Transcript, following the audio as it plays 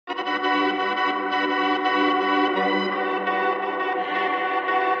Welcome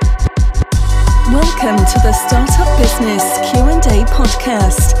to the Startup Business Q&A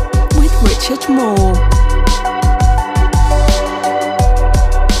podcast with Richard Moore.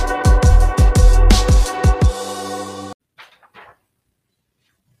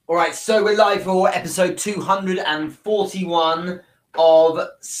 All right, so we're live for episode 241 of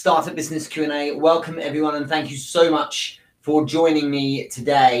Startup Business Q&A. Welcome everyone, and thank you so much for joining me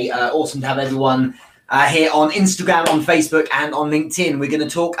today. Awesome to have everyone here on Instagram, on Facebook, and on LinkedIn. We're going to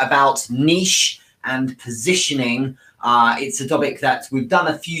talk about niche and positioning. It's a topic that we've done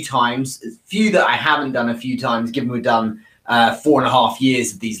a few times, a few that I haven't done a few times, given we've done 4.5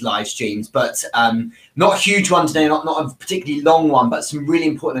 years of these live streams, but not a huge one today, not a particularly long one, but some really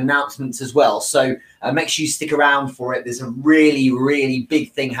important announcements as well. So make sure you stick around for it. There's a really, really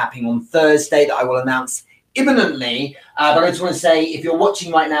big thing happening on Thursday that I will announce imminently. But I just want to say, if you're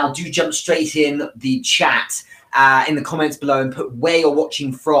watching right now, do jump straight in the chat in the comments below and put where you're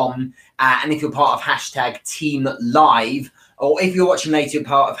watching from, and if you're part of hashtag Team Live, or if you're watching later, you're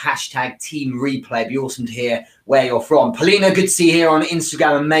part of hashtag Team Replay. It'd be awesome to hear where you're from. Paulina, good to see you here on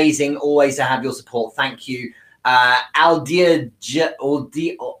Instagram. Amazing, always to have your support. Thank you. Aldiaz Jr.,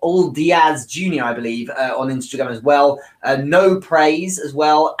 I believe, on Instagram as well. No Praise as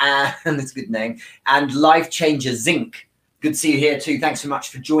well, and that's a good name. And Life Changer Zinc. Good to see you here too. Thanks so much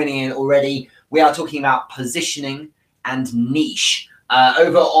for joining in already. We are talking about positioning and niche.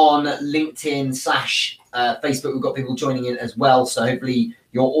 Over on LinkedIn / Facebook, we've got people joining in as well. So hopefully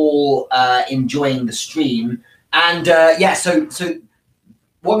you're all enjoying the stream. And so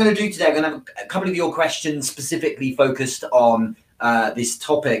what I'm going to do today, I'm going to have a couple of your questions specifically focused on this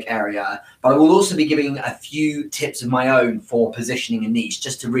topic area, but I will also be giving a few tips of my own for positioning a niche,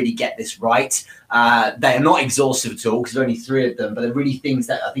 just to really get this right. They are not exhaustive at all, because there are only 3 of them, but they're really things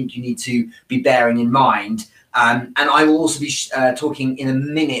that I think you need to be bearing in mind. And I will also be talking in a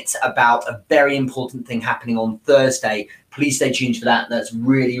minute about a very important thing happening on Thursday. Please stay tuned for that. That's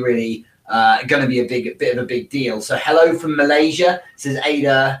really, really going to be a bit of a big deal. So hello from Malaysia, says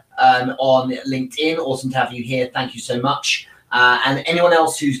Ada on LinkedIn. Awesome to have you here. Thank you so much. And anyone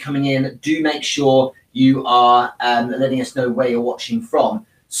else who's coming in, do make sure you are letting us know where you're watching from.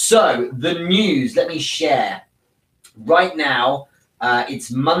 So the news, let me share. Right now,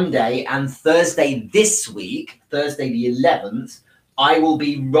 it's Monday, and Thursday this week, Thursday the 11th, I will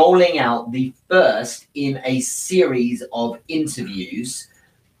be rolling out the first in a series of interviews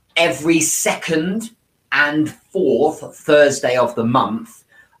every second and fourth Thursday of the month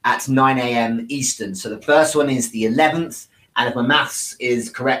at 9 a.m. Eastern. So the first one is the 11th, and if my maths is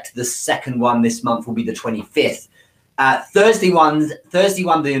correct, the second one this month will be the 25th. Thursday one,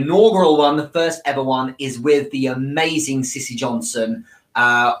 the inaugural one, the first ever one, is with the amazing Sissy Johnson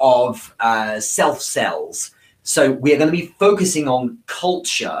of Self Cells. So we are going to be focusing on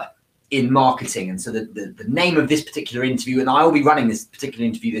culture in marketing. And so the name of this particular interview, and I will be running this particular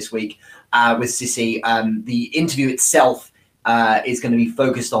interview this week with Sissy, the interview itself is going to be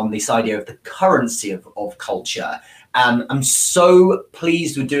focused on this idea of the currency of culture. I'm so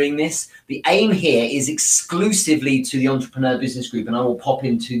pleased with doing this. The aim here is exclusively to the Entrepreneur Business Group, and I will pop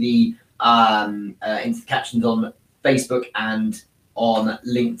into the captions on Facebook and on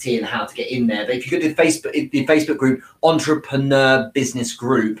LinkedIn how to get in there. But if you go to the Facebook group, Entrepreneur Business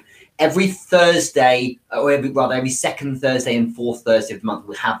Group, every Thursday, or every second Thursday and fourth Thursday of the month,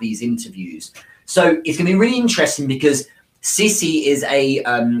 we'll have these interviews. So it's going to be really interesting because Sissy is a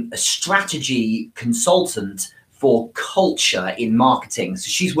strategy consultant for culture in marketing. So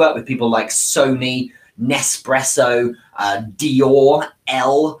she's worked with people like Sony, Nespresso, Dior,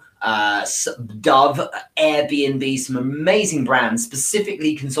 Dove, Airbnb, some amazing brands,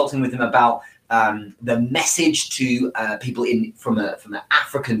 specifically consulting with them about the message to people from an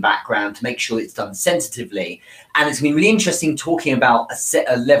African background to make sure it's done sensitively. And it's been really interesting talking about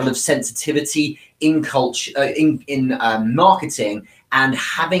a level of sensitivity in culture, in marketing, and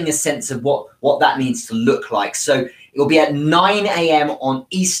having a sense of what that needs to look like. So it will be at 9 a.m. on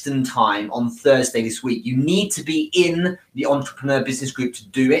Eastern time on Thursday this week. You need to be in the Entrepreneur Business Group to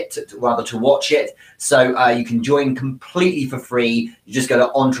do it, to watch it. So you can join completely for free. You just go to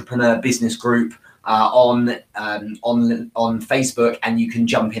Entrepreneur Business Group on Facebook, and you can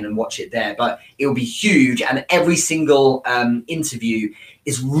jump in and watch it there. But it will be huge, and every single interview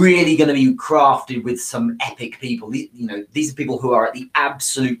is really going to be crafted with some epic people. These are people who are at the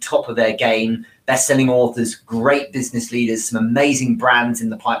absolute top of their game, best-selling authors, great business leaders, some amazing brands in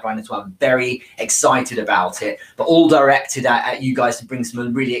the pipeline as well. I'm very excited about it, but all directed at you guys to bring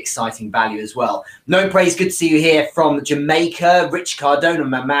some really exciting value as well. No Praise, good to see you here from Jamaica. Rich Cardona,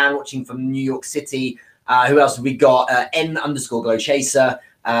 my man, watching from New York City. Who else have we got? N_Glow Chaser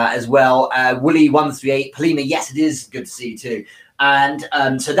as well. Wooly138, Palima, yes, it is good to see you too.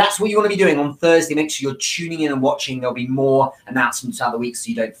 And so that's what you want to be doing on Thursday. Make sure you're tuning in and watching. There'll be more announcements throughout the week so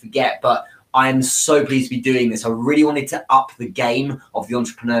you don't forget. But I'm so pleased to be doing this. I really wanted to up the game of the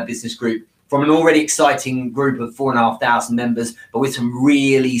Entrepreneur Business Group from an already exciting group of 4,500 members, but with some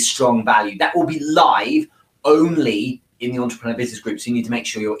really strong value. That will be live only in the Entrepreneur Business Group. So you need to make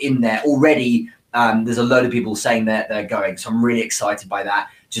sure you're in there already. There's a load of people saying that they're going. So I'm really excited by that.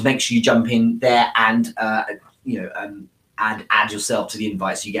 Just make sure you jump in there and, and add yourself to the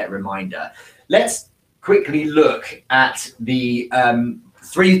invite so you get a reminder. Let's quickly look at the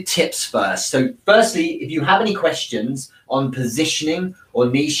 3 tips first. So firstly, if you have any questions on positioning or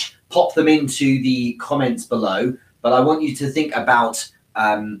niche, pop them into the comments below. But I want you to think about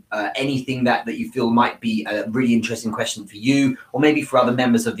anything that you feel might be a really interesting question for you or maybe for other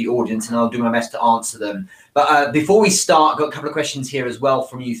members of the audience, and I'll do my best to answer them. But before we start, I've got a couple of questions here as well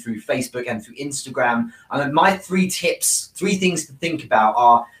from you through Facebook and through Instagram. My 3 tips, 3 things to think about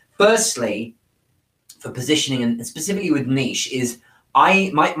are, firstly, for positioning and specifically with niche, is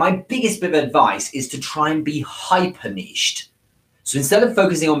my biggest bit of advice is to try and be hyper niched. So instead of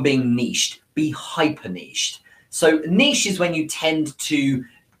focusing on being niched, be hyper niched. So niche is when you tend to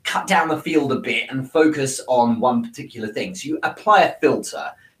cut down the field a bit and focus on one particular thing. So you apply a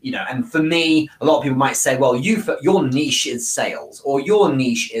filter, and for me, a lot of people might say, well, your niche is sales, or your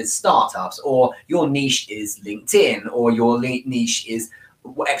niche is startups, or your niche is LinkedIn, or your niche is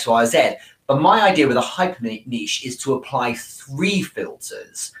X, Y, Z. But my idea with a hyper niche is to apply 3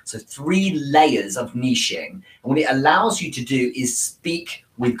 filters, so 3 layers of niching. And what it allows you to do is speak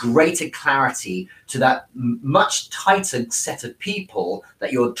with greater clarity to that much tighter set of people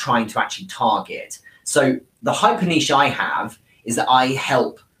that you're trying to actually target. So the hyper niche I have is that I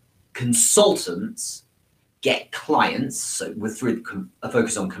help consultants get clients, so through a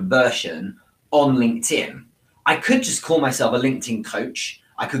focus on conversion, on LinkedIn. I could just call myself a LinkedIn coach.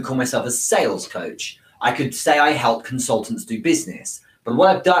 I could call myself a sales coach. I could say I help consultants do business. But what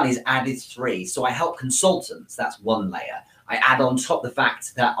I've done is added 3. So I help consultants, that's 1 layer. I add on top the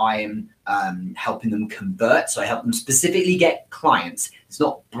fact that I am helping them convert. So I help them specifically get clients. It's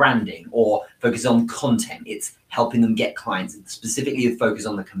not branding or focus on content. It's helping them get clients, and specifically focus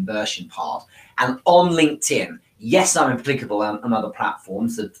on the conversion part. And on LinkedIn, yes, I'm applicable on other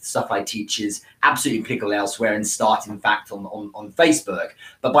platforms. The stuff I teach is absolutely applicable elsewhere and start, in fact, on Facebook.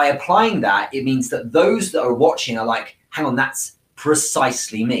 But by applying that, it means that those that are watching are like, hang on, that's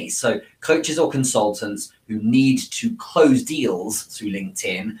precisely me. So coaches or consultants who need to close deals through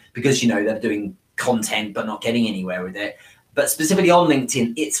LinkedIn because, they're doing content but not getting anywhere with it. But specifically on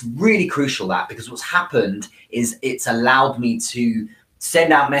LinkedIn, it's really crucial because what's happened is it's allowed me to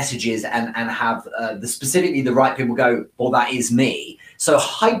send out messages and have specifically the right people go, well, that is me. So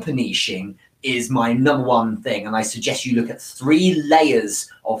hyper niching is my number 1 thing. And I suggest you look at 3 layers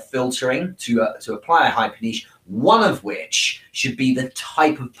of filtering to apply a hyper niche, one of which should be the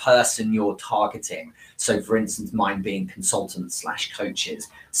type of person you're targeting. So for instance, mine being consultants/coaches.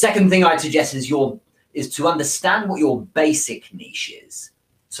 Second thing I'd suggest is to understand what your basic niche is.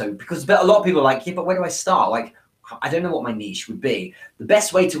 So because a lot of people are like, yeah, but where do I start? Like, I don't know what my niche would be. The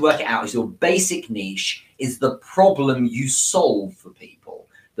best way to work it out is your basic niche is the problem you solve for people.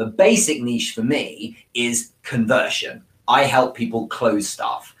 The basic niche for me is conversion. I help people close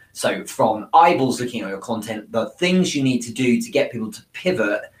stuff. So from eyeballs looking at your content, the things you need to do to get people to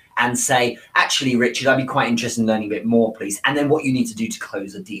pivot and say, actually, Richard, I'd be quite interested in learning a bit more, please. And then what you need to do to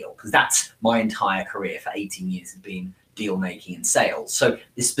close a deal, because that's my entire career for 18 years has been deal making and sales. So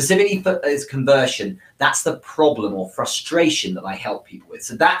specifically for is conversion, that's the problem or frustration that I help people with.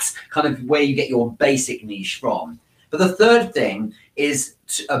 So that's kind of where you get your basic niche from. But the third thing is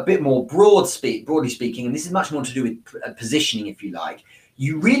a bit more broadly speaking, and this is much more to do with positioning, if you like.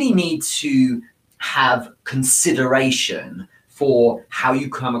 You really need to have consideration for how you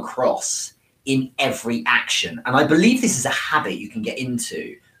come across in every action. And I believe this is a habit you can get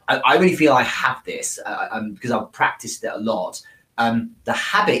into. I really feel I have this because I've practiced it a lot. The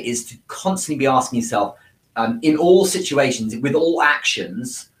habit is to constantly be asking yourself, in all situations, with all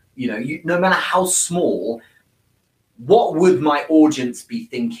actions, no matter how small, what would my audience be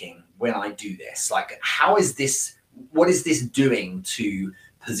thinking when I do this? Like, how is this what is this doing to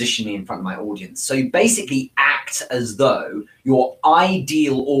position me in front of my audience? So basically act as though your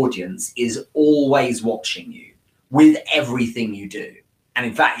ideal audience is always watching you with everything you do. And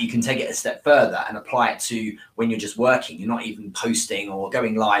in fact, you can take it a step further and apply it to when you're just working. You're not even posting or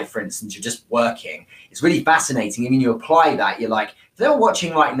going live, for instance, you're just working. It's really fascinating. And when you apply that, you're like, if they're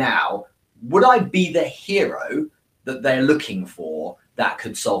watching right now, would I be the hero that they're looking for that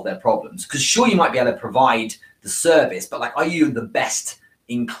could solve their problems? Because sure, you might be able to provide the service, but like, are you the best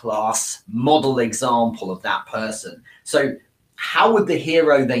in class model example of that person? So how would the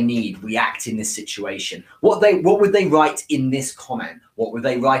hero they need react in this situation? What would they write in this comment? What would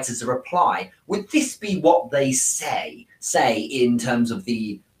they write as a reply? Would this be what they say in terms of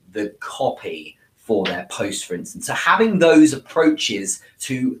the copy for their post, for instance? So having those approaches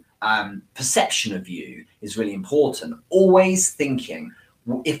to perception of you is really important. Always thinking,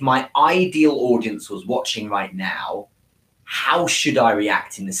 if my ideal audience was watching right now, how should I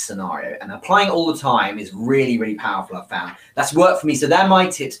react in this scenario? And applying it all the time is really, really powerful, I've found. That's worked for me. So they're my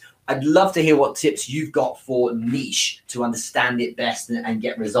tips. I'd love to hear what tips you've got for niche to understand it best and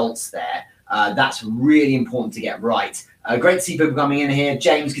get results there. That's really important to get right. Great to see people coming in here.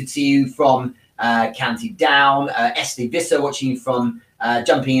 James, good to see you from County Down. Esther Visser watching you from,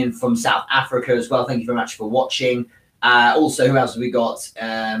 jumping in from South Africa as well. Thank you very much for watching. Also, who else have we got?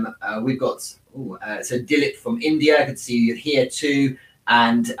 We've got so Dilip from India. Good to see you here too.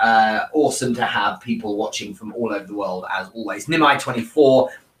 And awesome to have people watching from all over the world as always. Nimai24,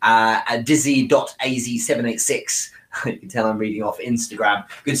 Dizzy.az786. You can tell I'm reading off Instagram.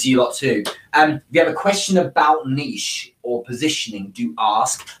 Good to see you lot too. If you have a question about niche or positioning, do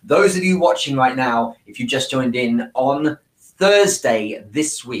ask. Those of you watching right now, if you just joined in, on Thursday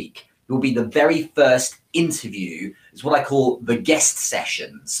this week, will be the very first interview. It's what I call the guest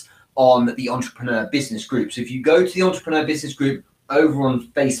sessions on the Entrepreneur Business Group. So if you go to the Entrepreneur Business Group over on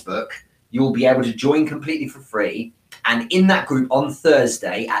Facebook, you'll be able to join completely for free. And in that group on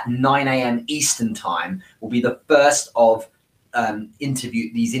Thursday at 9 a.m. Eastern time will be the first of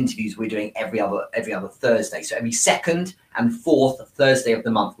these interviews we're doing every other Thursday. So every second and fourth Thursday of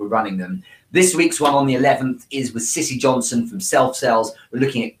the month, we're running them. This week's one on the 11th is with Sissy Johnson from Self Sales. We're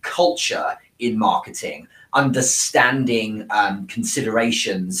looking at culture in marketing, understanding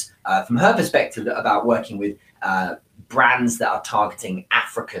considerations from her perspective about working with brands that are targeting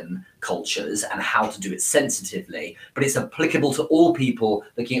African cultures and how to do it sensitively, but it's applicable to all people,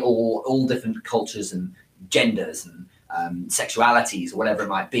 looking at all different cultures and genders and sexualities or whatever it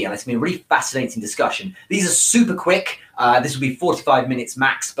might be. And it's been a really fascinating discussion. These are super quick. This will be 45 minutes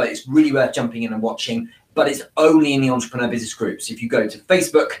max, but it's really worth jumping in and watching. But it's only in the Entrepreneur Business Group. So if you go to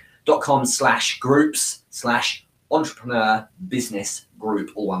facebook.com/groups/Entrepreneur Business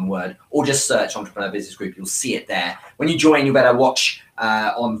Group, all one word, or just search Entrepreneur Business Group, you'll see it there. When you join, you better watch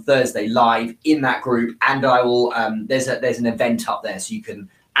on Thursday live in that group, and I will. There's an event up there, so you can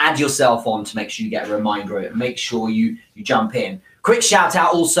add yourself on to make sure you get a reminder of it. Make sure you jump in. Quick shout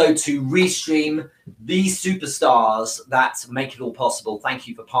out also to Restream, these superstars that make it all possible. Thank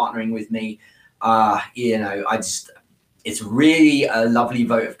you for partnering with me. It's really a lovely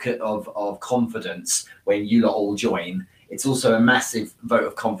vote of confidence when you lot all join. It's also a massive vote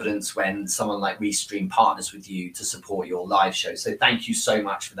of confidence when someone like Restream partners with you to support your live show. So thank you so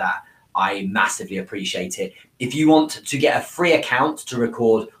much for that. I massively appreciate it. If you want to get a free account to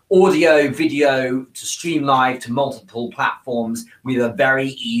record audio, video, to stream live to multiple platforms with a very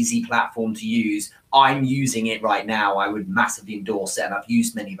easy platform to use, I'm using it right now. I would massively endorse it, and I've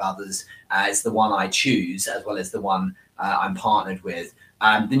used many of others. It's the one I choose, as well as the one I'm partnered with.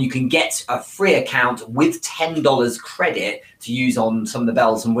 Then you can get a free account with $10 credit to use on some of the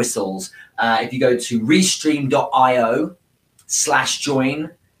bells and whistles. If you go to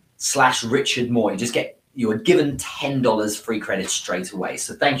restream.io/join/Richard Moore, you are given $10 free credit straight away.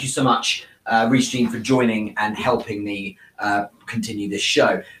 So thank you so much, Restream, for joining and helping me continue this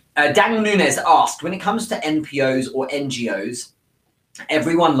show. Daniel Nunes asked, when it comes to NPOs or NGOs,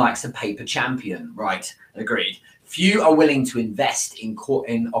 everyone likes a paper champion, right? Agreed. Few are willing to invest in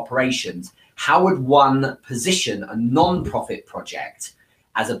operations. How would one position a non-profit project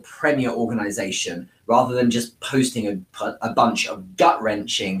as a premier organization rather than just posting a bunch of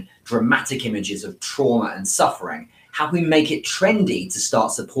gut-wrenching, dramatic images of trauma and suffering? How can we make it trendy to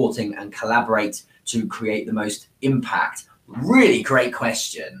start supporting and collaborate to create the most impact? Really great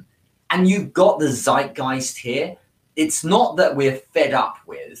question. And you've got the zeitgeist here. It's not that we're fed up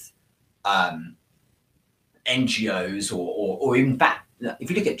with NGOs or in fact, if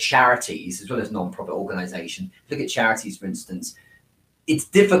you look at charities as well as non-profit organizations, look at charities, for instance, it's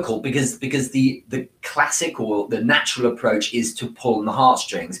difficult because the classic or the natural approach is to pull on the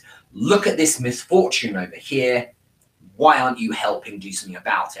heartstrings. Look at this misfortune over here. Why aren't you helping do something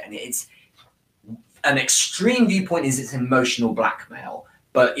about it? And it's an extreme viewpoint is it's emotional blackmail,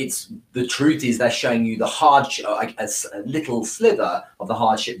 but it's the truth is they're showing you the hardship, like a little slither of the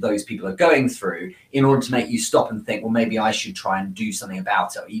hardship those people are going through in order to make you stop and think, well, maybe I should try and do something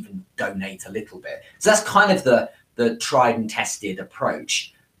about it or even donate a little bit. So that's kind of the tried and tested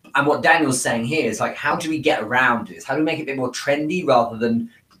approach. And what Daniel's saying here is like, how do we get around this? How do we make it a bit more trendy rather than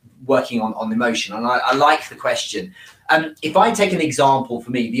working on emotion? And I like the question. If I take an example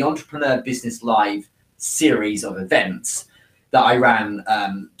for me, the Entrepreneur Business Live series of events that I ran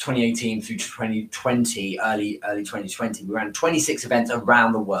 2018 through 2020, early 2020, we ran 26 events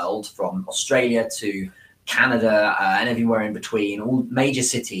around the world from Australia to Canada and everywhere in between, all major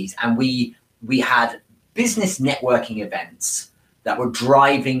cities. And we had business networking events that were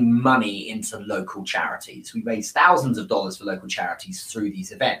driving money into local charities. We raised thousands of dollars for local charities through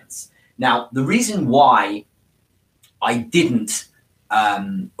these events. Now, the reason why I didn't,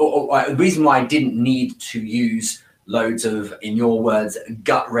 the reason why I didn't need to use loads of, in your words,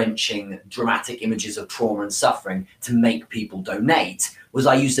 gut-wrenching, dramatic images of trauma and suffering to make people donate was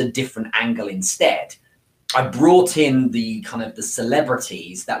I used a different angle instead. I brought in the kind of the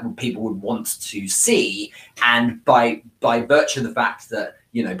celebrities that people would want to see, and by virtue of the fact that,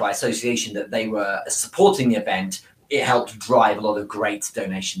 you know, by association that they were supporting the event, it helped drive a lot of great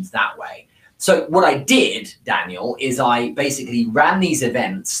donations that way. So what I did, Daniel, is I basically ran these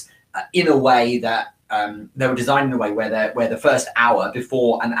events in a way that they were designed in a way where the first hour,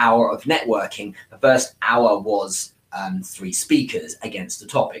 before an hour of networking, the first hour was 3 speakers against a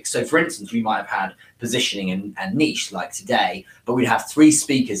topic. So for instance, we might have had positioning and niche like today, but we'd have 3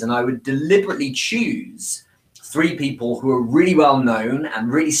 speakers, and I would deliberately choose 3 people who are really well known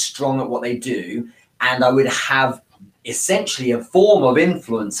and really strong at what they do, and I would have essentially a form of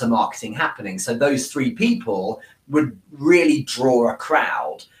influencer marketing happening. So those 3 people would really draw a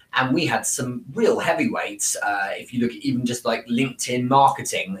crowd. And we had some real heavyweights. If you look at even just like LinkedIn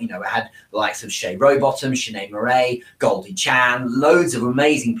marketing, you know, we had the likes of Shay Rowbottom, Sinead Murray, Goldie Chan, loads of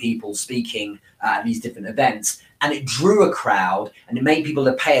amazing people speaking at these different events. And it drew a crowd, and it made people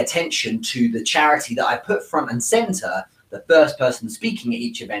to pay attention to the charity that I put front and center. The first person speaking at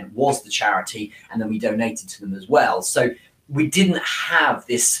each event was the charity, and then we donated to them as well. So we didn't have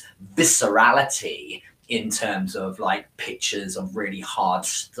this viscerality in terms of like pictures of really hard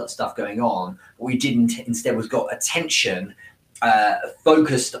stuff going on. What we didn't instead was got attention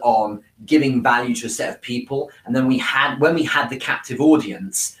focused on giving value to a set of people. And then when we had the captive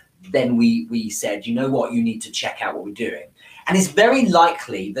audience, then we said, you know what, you need to check out what we're doing. And it's very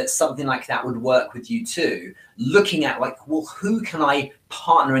likely that something like that would work with you too, looking at like, well, who can I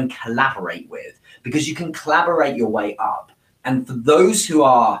partner and collaborate with? Because you can collaborate your way up. And for those who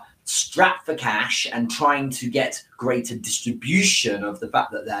are strapped for cash and trying to get greater distribution of the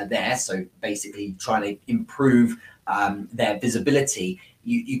fact that they're there, so basically trying to improve their visibility,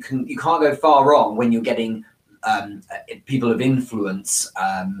 you can't go far wrong when you're getting people of influence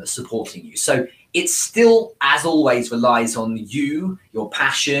supporting you. So it still, as always, relies on you, your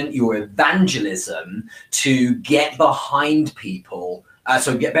passion, your evangelism to get behind people,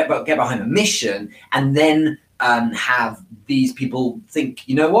 get behind a mission, and then have these people think,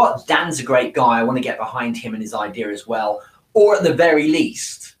 you know what, Dan's a great guy, I want to get behind him and his idea as well. Or at the very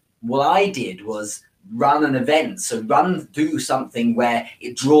least, what I did was run an event, so do something where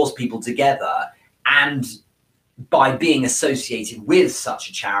it draws people together, and by being associated with such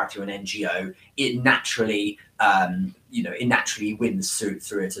a charity or an NGO, it naturally, it naturally wins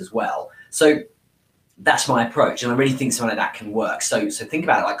through it as well. So that's my approach, and I really think something like that can work. So think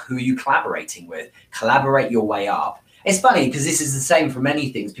about it, like, who are you collaborating with? Collaborate your way up. It's funny because this is the same for many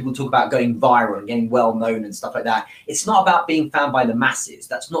things. People talk about going viral and getting well known and stuff like that. It's not about being found by the masses.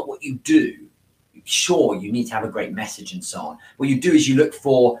 That's not what you do. Sure, you need to have a great message and so on. What you do is you look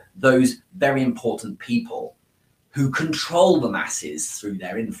for those very important people who control the masses through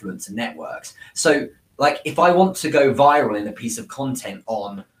their influence and networks. So like, if I want to go viral in a piece of content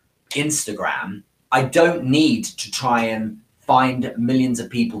on Instagram, I don't need to try and find millions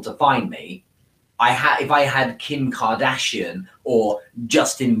of people to find me. If I had Kim Kardashian or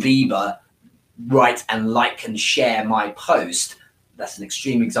Justin Bieber write and like and share my post, that's an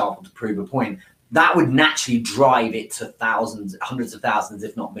extreme example to prove a point, that would naturally drive it to thousands, hundreds of thousands,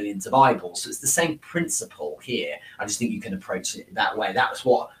 if not millions of eyeballs. So it's the same principle here. I just think you can approach it that way. That was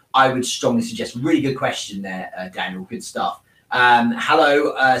what I would strongly suggest. Really good question there, Daniel. Good stuff.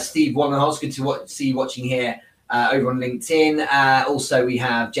 Hello, Steve Wallenholz. Good to see you watching here over on LinkedIn. Also, we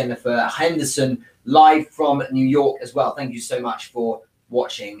have Jennifer Henderson live from New York as well. Thank you so much for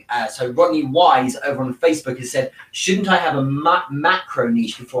watching. So Rodney Wise over on Facebook has said, shouldn't I have a macro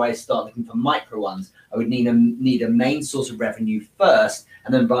niche before I start looking for micro ones? I would need a main source of revenue first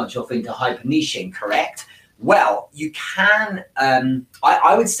and then branch off into hyper niching, correct? Well, you can,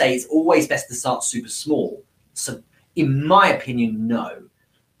 I would say it's always best to start super small. So in my opinion, no.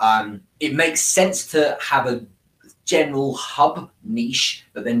 It makes sense to have a general hub niche,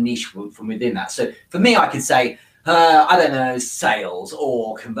 but then niche from within that. So for me, I could say, I don't know, sales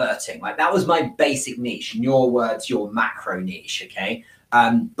or converting. Like that was my basic niche. In your words, your macro niche, okay?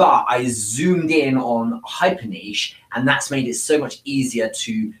 But I zoomed in on hyper niche, and that's made it so much easier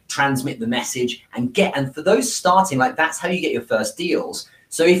to transmit the message and for those starting, like that's how you get your first deals.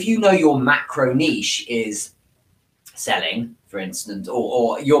 So if you know your macro niche is selling, for instance,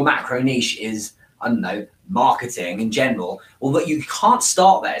 or your macro niche is, I don't know, marketing in general, although you can't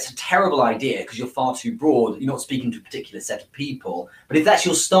start there. It's a terrible idea because you're far too broad. You're not speaking to a particular set of people. But if that's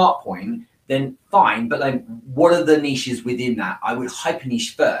your start point, then fine. But then what are the niches within that? I would hyper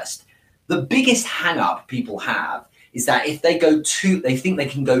niche first. The biggest hang up people have is that if they think they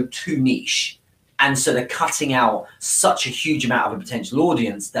can go too niche. And so they're cutting out such a huge amount of a potential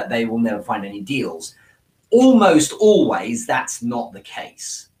audience that they will never find any deals. Almost always, that's not the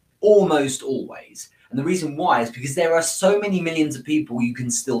case. Almost always. And the reason why is because there are so many millions of people you can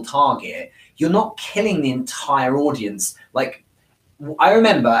still target. You're not killing the entire audience. Like, I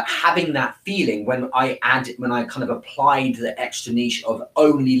remember having that feeling when I kind of applied the extra niche of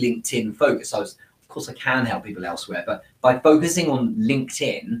only LinkedIn focus. Of course, I can help people elsewhere, but by focusing on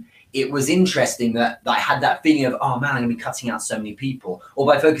LinkedIn, it was interesting that I had that feeling of, oh man, I'm gonna be cutting out so many people. Or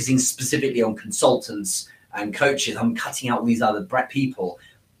by focusing specifically on consultants and coaches, I'm cutting out all these other people.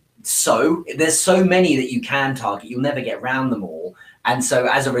 So there's so many that you can target, you'll never get around them all. And so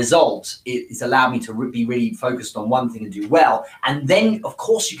as a result, it's allowed me to be really focused on one thing and do well. And then, of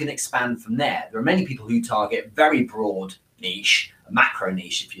course, you can expand from there. There are many people who target very broad niche, a macro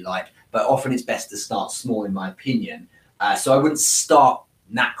niche, if you like, but often it's best to start small, in my opinion. So I wouldn't start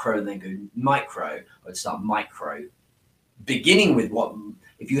macro and then go micro. I would start micro, beginning with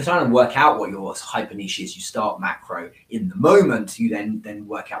if you're trying to work out what your hyper niche is, you start macro in the moment, you then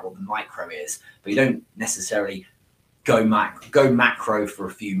work out what the micro is, but you don't necessarily go macro for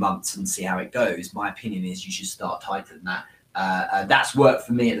a few months and see how it goes. My opinion is you should start tighter than that. That's worked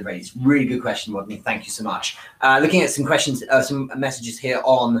for me at the very least. Really good question, Rodney. Thank you so much. Looking at some questions, some messages here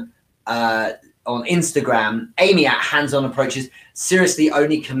on Instagram. Amy at Hands On Approaches. Seriously,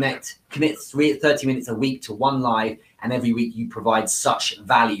 only commit 30 minutes a week to one live, and every week you provide such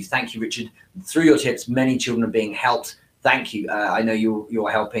value. Thank you, Richard. Through your tips, many children are being helped. Thank you. I know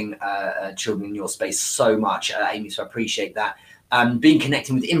you're helping children in your space so much, Amy, so I appreciate that. Being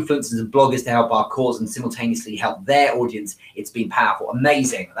connecting with influencers and bloggers to help our cause and simultaneously help their audience, it's been powerful.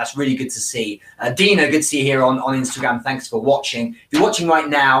 Amazing. That's really good to see. Dina, good to see you here on Instagram. Thanks for watching. If you're watching right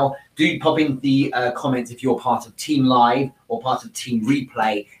now, do pop in the comments if you're part of Team Live or part of Team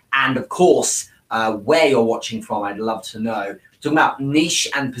Replay. And of course, where you're watching from, I'd love to know. Talking about niche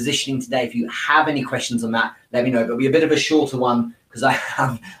and positioning today. If you have any questions on that, let me know. It'll be a bit of a shorter one because I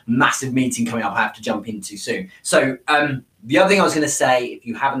have a massive meeting coming up I have to jump into soon. So the other thing I was going to say, if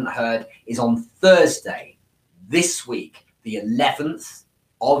you haven't heard, is on Thursday this week, the 11th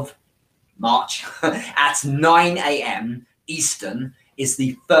of March at 9 a.m. Eastern is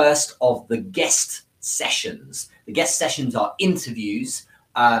the first of the guest sessions. The guest sessions are interviews,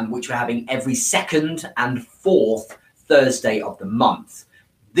 which we're having every second and fourth Thursday of the month.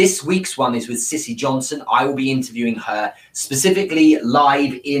 This week's one is with Sissy Johnson. I will be interviewing her specifically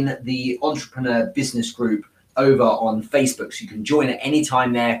live in the Entrepreneur Business Group over on Facebook. So you can join at any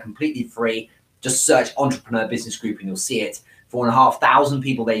time there, completely free. Just search Entrepreneur Business Group and you'll see it. 4,500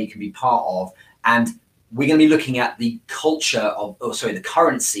 people there you can be part of. And we're going to be looking at the the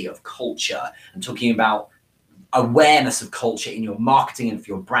currency of culture and talking about awareness of culture in your marketing and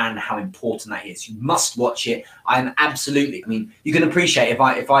for your brand, how important that is. You must watch it. You can appreciate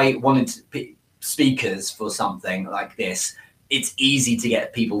if I wanted to pick speakers for something like this, it's easy to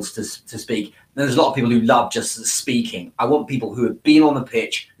get people to speak. There's a lot of people who love just speaking. I want people who have been on the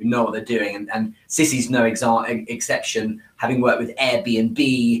pitch, who know what they're doing. And Sissy's no exception, having worked with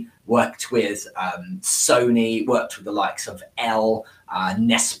Airbnb, worked with Sony, worked with the likes of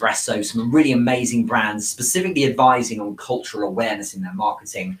Nespresso, some really amazing brands, specifically advising on cultural awareness in their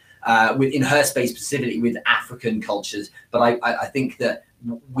marketing, in her space specifically with African cultures. But I think that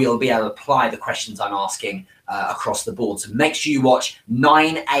we'll be able to apply the questions I'm asking across the board. So make sure you watch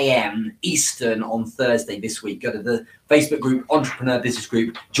 9 a.m. Eastern on Thursday this week. Go to the Facebook group, Entrepreneur Business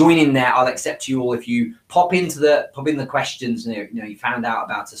Group. Join in there. I'll accept you all. If you pop in the questions and you found out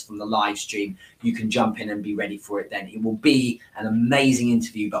about us from the live stream, you can jump in and be ready for it then. It will be an amazing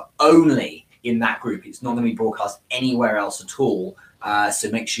interview, but only in that group. It's not going to be broadcast anywhere else at all.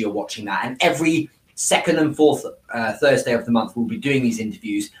 So make sure you're watching that. And every second and fourth Thursday of the month, we'll be doing these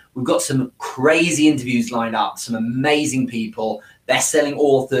interviews. We've got some crazy interviews lined up, some amazing people, best-selling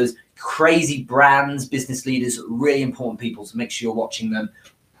authors, crazy brands, business leaders, really important people. So make sure you're watching them.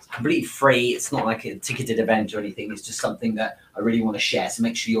 It's completely free. It's not like a ticketed event or anything. It's just something that I really want to share. So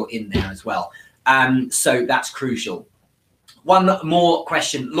make sure you're in there as well. So that's crucial. One more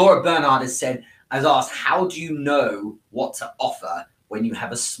question. Laura Bernard has asked, how do you know what to offer when you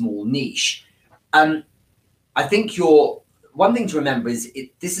have a small niche? I think one thing to remember is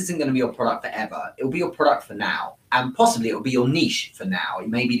this isn't going to be your product forever. It will be your product for now, and possibly it will be your niche for now. It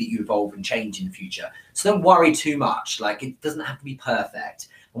may be that you evolve and change in the future. So don't worry too much. Like, it doesn't have to be perfect.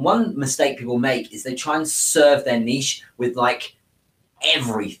 And one mistake people make is they try and serve their niche with like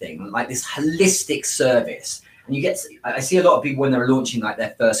everything, like this holistic service. And I see a lot of people when they're launching like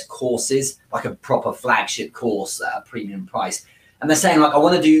their first courses, like a proper flagship course at a premium price. And they're saying like, I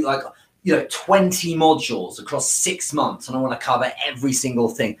want to do like, 20 modules across 6 months, and I want to cover every single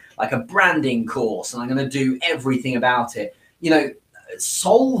thing, like a branding course, and I'm going to do everything about it.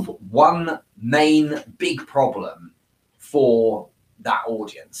 Solve one main big problem for that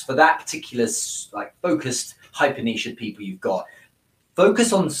audience, for that particular like focused hyper niche of people you've got.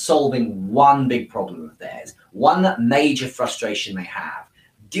 Focus on solving one big problem of theirs, one major frustration they have.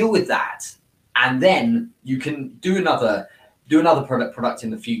 Deal with that, and then you can do another product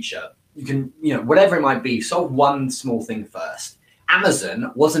in the future. You can, whatever it might be, solve one small thing first.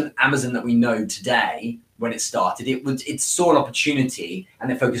 Amazon wasn't Amazon that we know today when it started. It saw an opportunity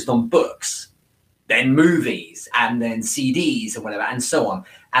and it focused on books, then movies, and then CDs and whatever, and so on.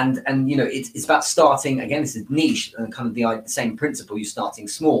 And it's about starting, again, this is niche and kind of the same principle, you're starting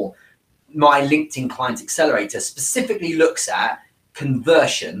small. My LinkedIn Client Accelerator specifically looks at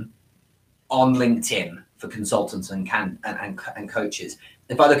conversion on LinkedIn for consultants and coaches.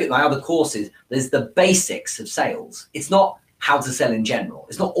 If I look at my other courses, there's the basics of sales. It's not how to sell in general.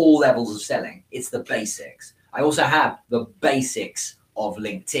 It's not all levels of selling. It's the basics. I also have the basics of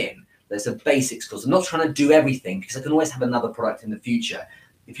LinkedIn. There's a basics course. I'm not trying to do everything because I can always have another product in the future.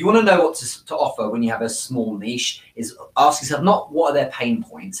 If you want to know what to offer when you have a small niche, is ask yourself not what are their pain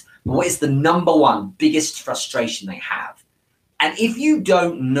points, but what is the number one biggest frustration they have. And if you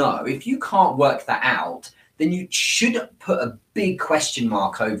don't know, if you can't work that out, then you should put a big question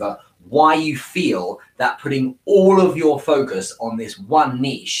mark over why you feel that putting all of your focus on this one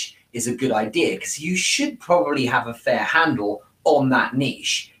niche is a good idea, because you should probably have a fair handle on that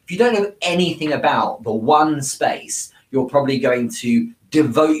niche. If you don't know anything about the one space you're probably going to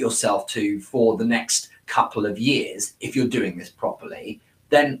devote yourself to for the next couple of years, if you're doing this properly,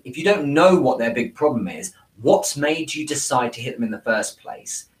 then if you don't know what their big problem is, what's made you decide to hit them in the first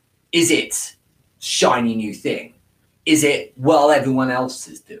place? Is it shiny new thing? Is it, well, everyone else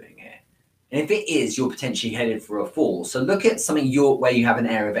is doing it? And if it is, you're potentially headed for a fall. So look at something where you have an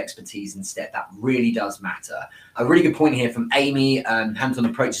area of expertise instead. That really does matter. A really good point here from Amy, Hands-On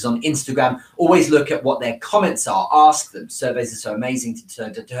Approaches on Instagram. Always look at what their comments are. Ask them. Surveys are so amazing to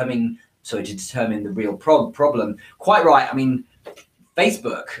determine the real problem. Quite right. I mean,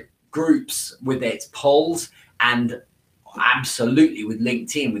 Facebook groups with its polls, and absolutely with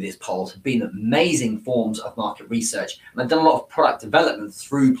LinkedIn with its polls, have been amazing forms of market research. And I've done a lot of product development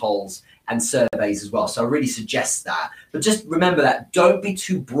through polls and surveys as well. So I really suggest that. But just remember that don't be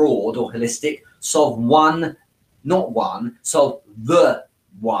too broad or holistic. Solve solve the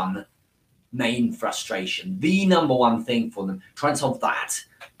one main frustration, the number one thing for them. Try and solve that.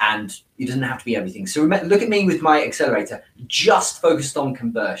 And it doesn't have to be everything. So look at me with my accelerator, just focused on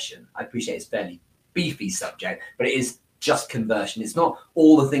conversion. I appreciate it's a fairly beefy subject, but it is just conversion. It's not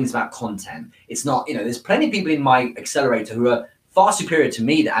all the things about content. It's not, there's plenty of people in my accelerator who are far superior to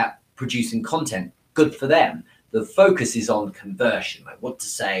me at producing content. Good for them. The focus is on conversion, like what to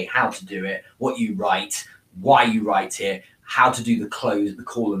say, how to do it, what you write, why you write it, how to do the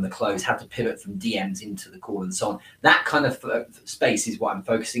call and the close, how to pivot from DMs into the call and so on. That kind of space is what I'm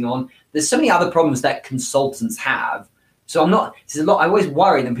focusing on. There's so many other problems that consultants have. So I always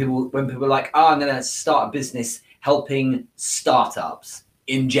worry when people are like, I'm going to start a business helping startups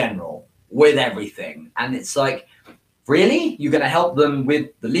in general with everything. And it's like, really? You're going to help them with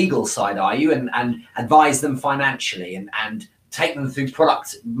the legal side, are you? And advise them financially and take them through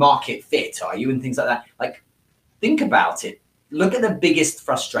product market fit, are you? And things like that. Like, think about it. Look at the biggest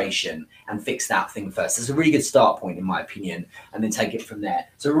frustration and fix that thing first. It's a really good start point, in my opinion, and then take it from there.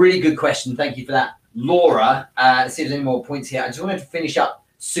 So a really good question. Thank you for that, Laura. Let's see if there's any more points here. I just wanted to finish up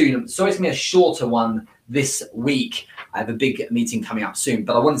soon. Sorry, it's going to be a shorter one this week. I have a big meeting coming up soon,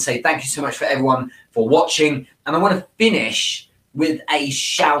 but I want to say thank you so much for everyone for watching. And I want to finish with a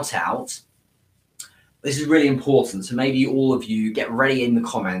shout out. This is really important. So maybe all of you get ready in the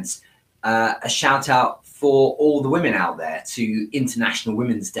comments. A shout out for all the women out there to International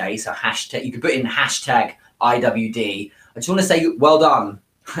Women's Day. So hashtag, you could put in hashtag IWD. I just want to say well done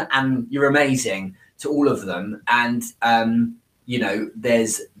and you're amazing to all of them. And, you know,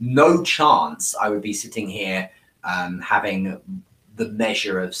 there's no chance I would be sitting here having the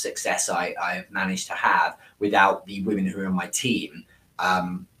measure of success I've managed to have without the women who are on my team.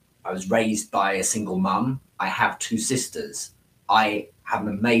 I was raised by a single mum. I have 2 sisters. I have an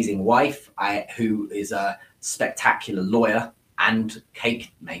amazing wife who is a spectacular lawyer and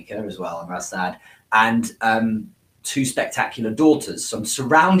cake maker as well, I must add, and 2 spectacular daughters. So I'm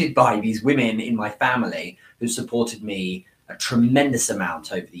surrounded by these women in my family who supported me a tremendous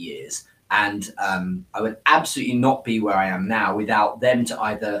amount over the years. And I would absolutely not be where I am now without them to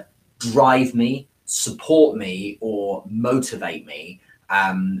either drive me, support me, or motivate me,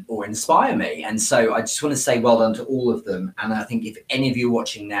 or inspire me. And so I just want to say well done to all of them. And I think if any of you are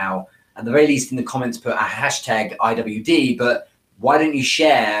watching now, at the very least in the comments, put a hashtag IWD, but why don't you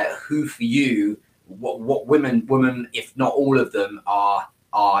share who for you, what women, if not all of them, are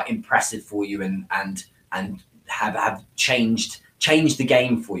impressive for you and have changed the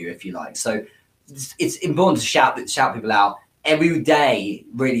game for you, if you like. So it's important to shout people out. Every day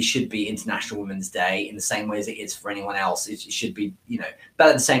really should be International Women's Day in the same way as it is for anyone else. It should be, you know, but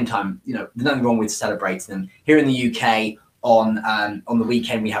at the same time, you know, there's nothing wrong with celebrating them. Here in the UK, on the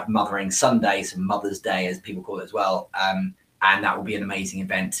weekend, we have Mothering Sunday, so Mother's Day, as people call it as well. And that will be an amazing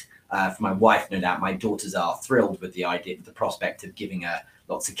event for my wife, no doubt. My daughters are thrilled with the idea, with the prospect of giving her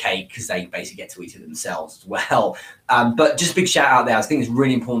lots of cake because they basically get to eat it themselves as well. But just a big shout out there. I think it's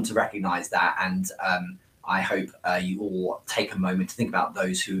really important to recognize that. And I hope you all take a moment to think about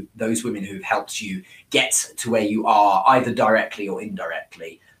those women who've helped you get to where you are, either directly or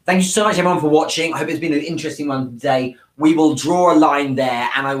indirectly. Thank you so much, everyone, for watching. I hope it's been an interesting one today. We will draw a line there,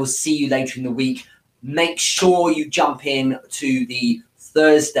 and I will see you later in the week. Make sure you jump in to the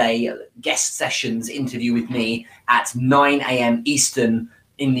Thursday guest sessions interview with me at 9 a.m. Eastern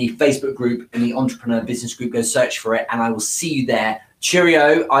in the Facebook group, in the Entrepreneur Business Group. Go search for it, and I will see you there.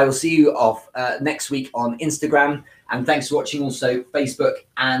 Cheerio. I will see you off next week on Instagram. And thanks for watching also Facebook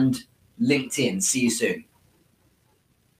and LinkedIn. See you soon.